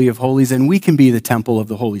the Holy of Holies and we can be the temple of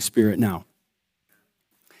the Holy Spirit now.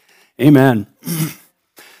 Amen.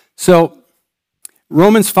 So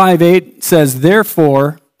Romans 5:8 says,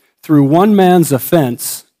 therefore, through one man's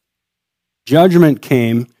offense, judgment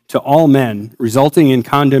came to all men, resulting in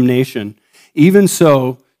condemnation. Even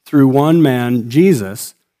so, through one man,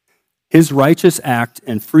 Jesus, his righteous act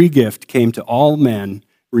and free gift came to all men,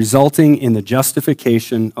 resulting in the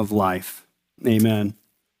justification of life. Amen.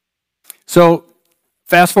 So,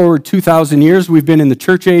 fast forward 2,000 years, we've been in the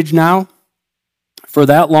church age now for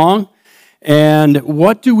that long. And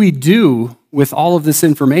what do we do with all of this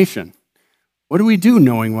information? What do we do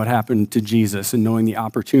knowing what happened to Jesus and knowing the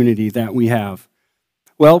opportunity that we have?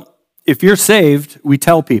 Well, if you're saved, we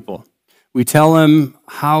tell people. We tell them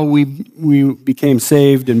how we became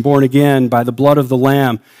saved and born again by the blood of the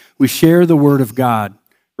Lamb. We share the word of God,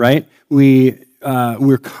 right? We're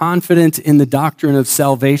confident in the doctrine of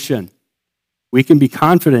salvation. We can be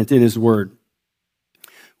confident in his word.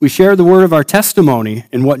 We share the word of our testimony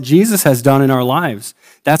and what Jesus has done in our lives.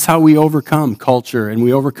 That's how we overcome culture and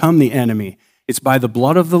we overcome the enemy. It's by the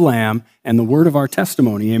blood of the Lamb and the word of our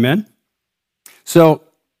testimony. Amen? So,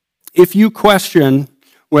 if you question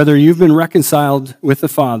whether you've been reconciled with the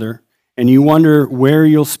Father and you wonder where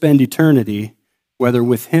you'll spend eternity, whether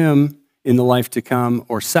with him in the life to come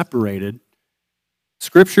or separated,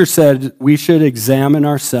 Scripture said we should examine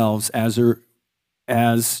ourselves as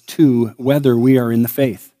as to whether we are in the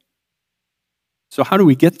faith. So how do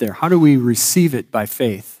we get there? How do we receive it by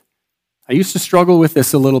faith? I used to struggle with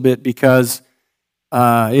this a little bit because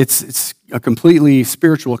it's a completely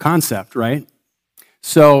spiritual concept, right?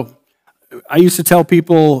 So I used to tell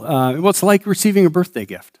people, well, it's like receiving a birthday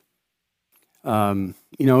gift.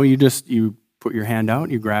 You put your hand out,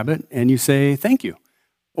 you grab it, and you say thank you.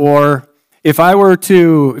 Or if I were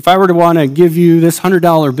to want to give you this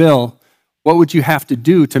 $100 bill, what would you have to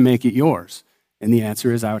do to make it yours? And the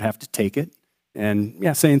answer is I would have to take it. And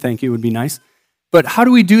yeah, saying thank you would be nice. But how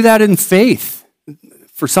do we do that in faith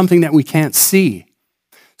for something that we can't see?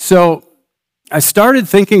 So I started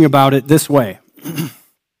thinking about it this way.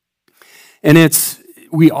 And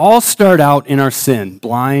we all start out in our sin,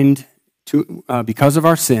 blind because of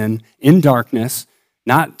our sin, in darkness,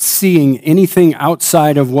 not seeing anything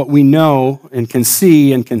outside of what we know and can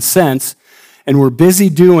see and can sense, and we're busy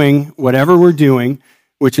doing whatever we're doing,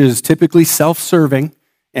 which is typically self-serving,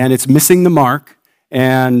 and it's missing the mark,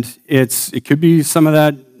 and it could be some of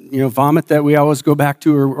that vomit that we always go back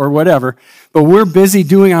to or whatever, but we're busy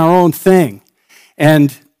doing our own thing.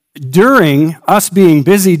 And during us being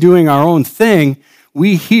busy doing our own thing,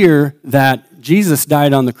 we hear that Jesus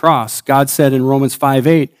died on the cross. God said in Romans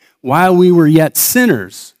 5:8, while we were yet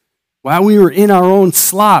sinners, while we were in our own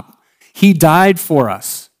slop, he died for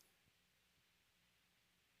us.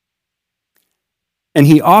 And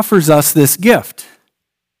he offers us this gift.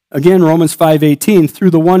 Again, Romans 5:18,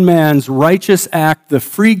 through the one man's righteous act, the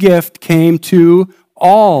free gift came to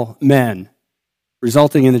all men,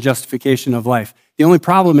 resulting in the justification of life. The only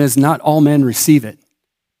problem is not all men receive it.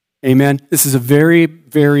 Amen? This is a very,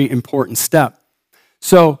 very important step.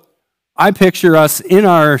 So I picture us in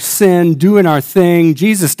our sin, doing our thing.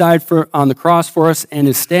 Jesus died on the cross for us and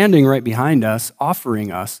is standing right behind us,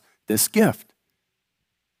 offering us this gift.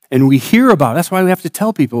 And we hear about it. That's why we have to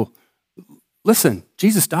tell people, listen,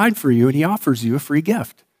 Jesus died for you and he offers you a free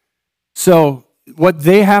gift. So what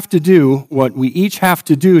they have to do, what we each have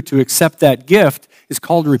to do to accept that gift is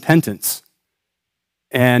called repentance.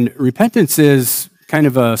 And repentance is kind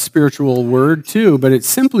of a spiritual word too, but it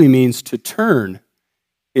simply means to turn.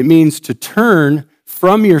 It means to turn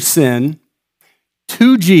from your sin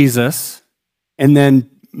to Jesus and then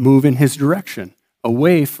move in his direction,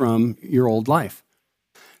 away from your old life.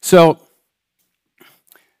 So,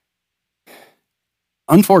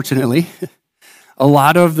 unfortunately, a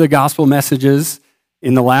lot of the gospel messages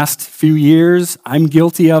in the last few years, I'm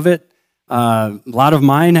guilty of it. A lot of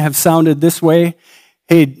mine have sounded this way.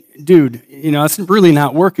 Hey, dude, it's really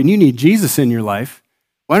not working. You need Jesus in your life.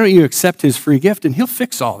 Why don't you accept his free gift and he'll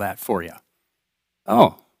fix all that for you?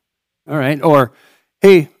 Oh, all right. Or,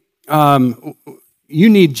 hey, you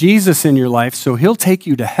need Jesus in your life, so he'll take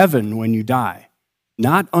you to heaven when you die.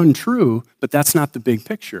 Not untrue, but that's not the big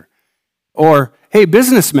picture. Or, hey,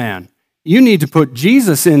 businessman, you need to put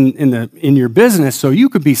Jesus in your business so you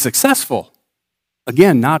could be successful.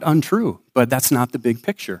 Again, not untrue, but that's not the big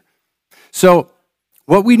picture. So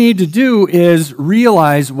what we need to do is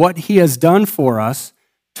realize what he has done for us,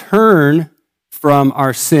 turn from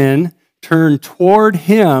our sin, turn toward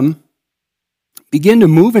him, begin to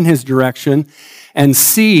move in his direction, and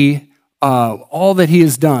see all that he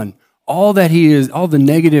has done, all the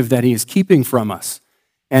negative that he is keeping from us,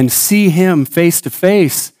 and see him face to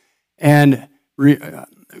face. And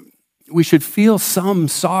we should feel some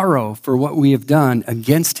sorrow for what we have done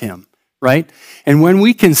against him, right? And when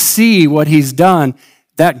we can see what he's done,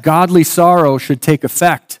 that godly sorrow should take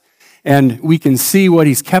effect. And we can see what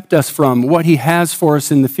he's kept us from, what he has for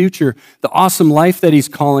us in the future, the awesome life that he's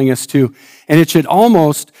calling us to. And it should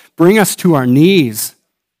almost bring us to our knees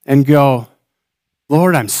and go,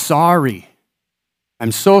 Lord, I'm sorry.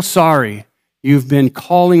 I'm so sorry. You've been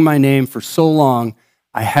calling my name for so long.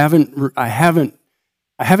 I haven't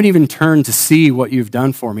even turned to see what you've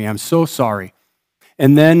done for me. I'm so sorry.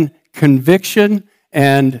 And then conviction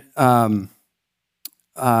and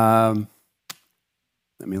let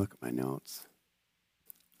me look at my notes.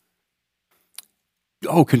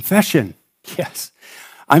 Oh, confession. Yes.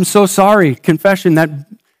 I'm so sorry. Confession.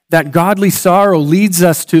 That godly sorrow leads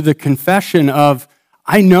us to the confession of,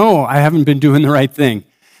 I know I haven't been doing the right thing.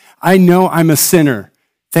 I know I'm a sinner.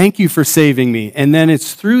 Thank you for saving me. And then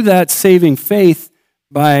it's through that saving faith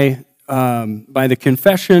by the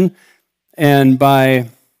confession and by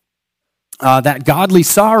that godly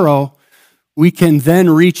sorrow, we can then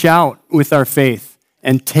reach out with our faith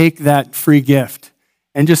and take that free gift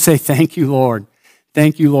and just say, thank you, Lord.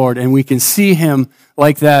 Thank you, Lord. And we can see him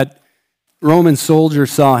like that Roman soldier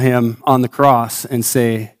saw him on the cross and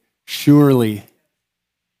say, surely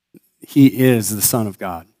he is the Son of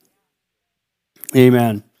God.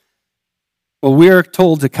 Amen. Well, we are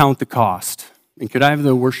told to count the cost. And could I have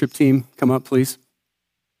the worship team come up, please?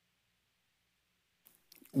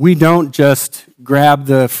 We don't just grab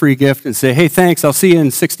the free gift and say, hey, thanks, I'll see you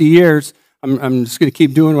in 60 years. I'm just going to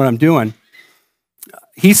keep doing what I'm doing.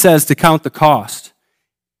 He says to count the cost.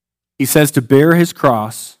 He says to bear his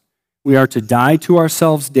cross. We are to die to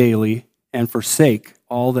ourselves daily and forsake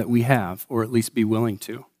all that we have, or at least be willing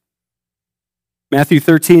to. Matthew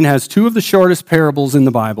 13 has two of the shortest parables in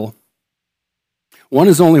the Bible. One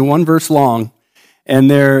is only one verse long, and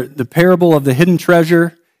they're the parable of the hidden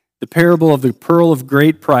treasure, the parable of the pearl of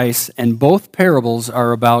great price, and both parables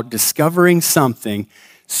are about discovering something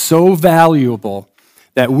so valuable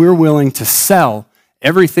that we're willing to sell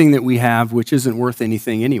everything that we have, which isn't worth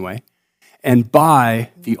anything anyway, and buy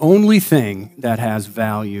the only thing that has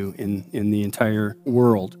value in the entire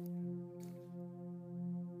world.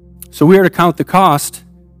 So we are to count the cost.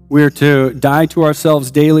 We are to die to ourselves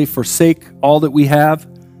daily, forsake all that we have.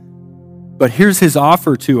 But here's his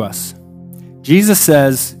offer to us. Jesus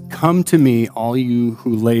says, come to me, all you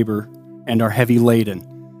who labor and are heavy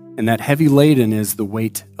laden. And that heavy laden is the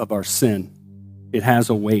weight of our sin. It has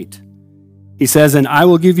a weight. He says, and I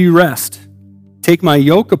will give you rest. Take my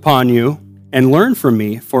yoke upon you and learn from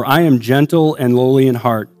me, for I am gentle and lowly in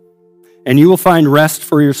heart, and you will find rest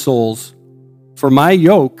for your souls. For my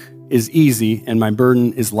yoke is easy and my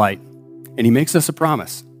burden is light. And he makes us a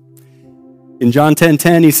promise. In John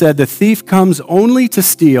 10:10, he said, the thief comes only to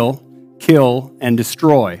steal, kill, and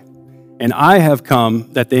destroy. And I have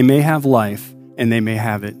come that they may have life and they may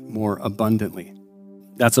have it more abundantly.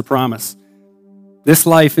 That's a promise. This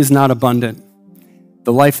life is not abundant.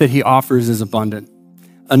 The life that he offers is abundant.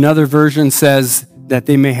 Another version says that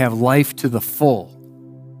they may have life to the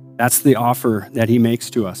full. That's the offer that he makes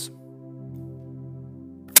to us.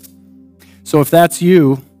 So if that's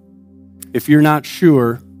you, if you're not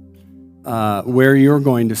sure where you're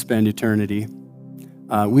going to spend eternity,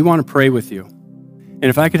 we want to pray with you. And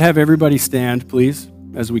if I could have everybody stand, please,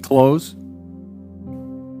 as we close.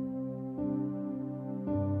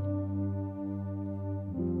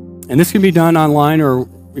 And this can be done online or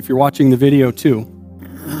if you're watching the video too.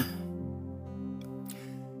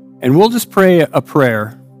 And we'll just pray a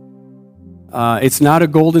prayer. It's not a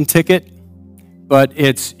golden ticket, but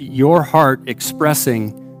it's your heart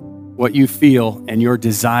expressing what you feel and your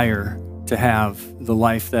desire to have the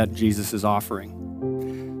life that Jesus is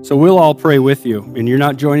offering. So we'll all pray with you. And you're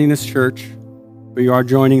not joining this church, but you are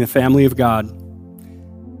joining the family of God.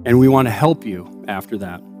 And we want to help you after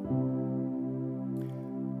that.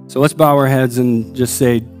 So let's bow our heads and just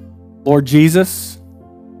say, Lord Jesus,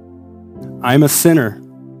 I'm a sinner.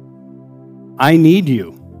 I need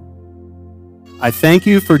you. I thank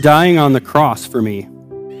you for dying on the cross for me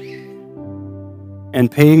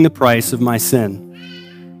and paying the price of my sin.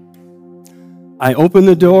 I open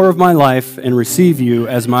the door of my life and receive you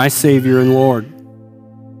as my Savior and Lord.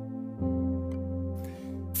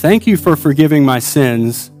 Thank you for forgiving my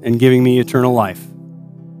sins and giving me eternal life.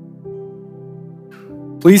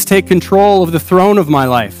 Please take control of the throne of my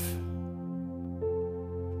life.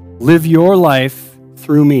 Live your life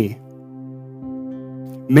through me.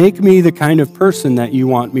 Make me the kind of person that you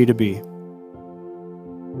want me to be.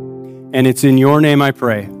 And it's in your name I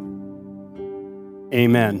pray.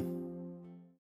 Amen.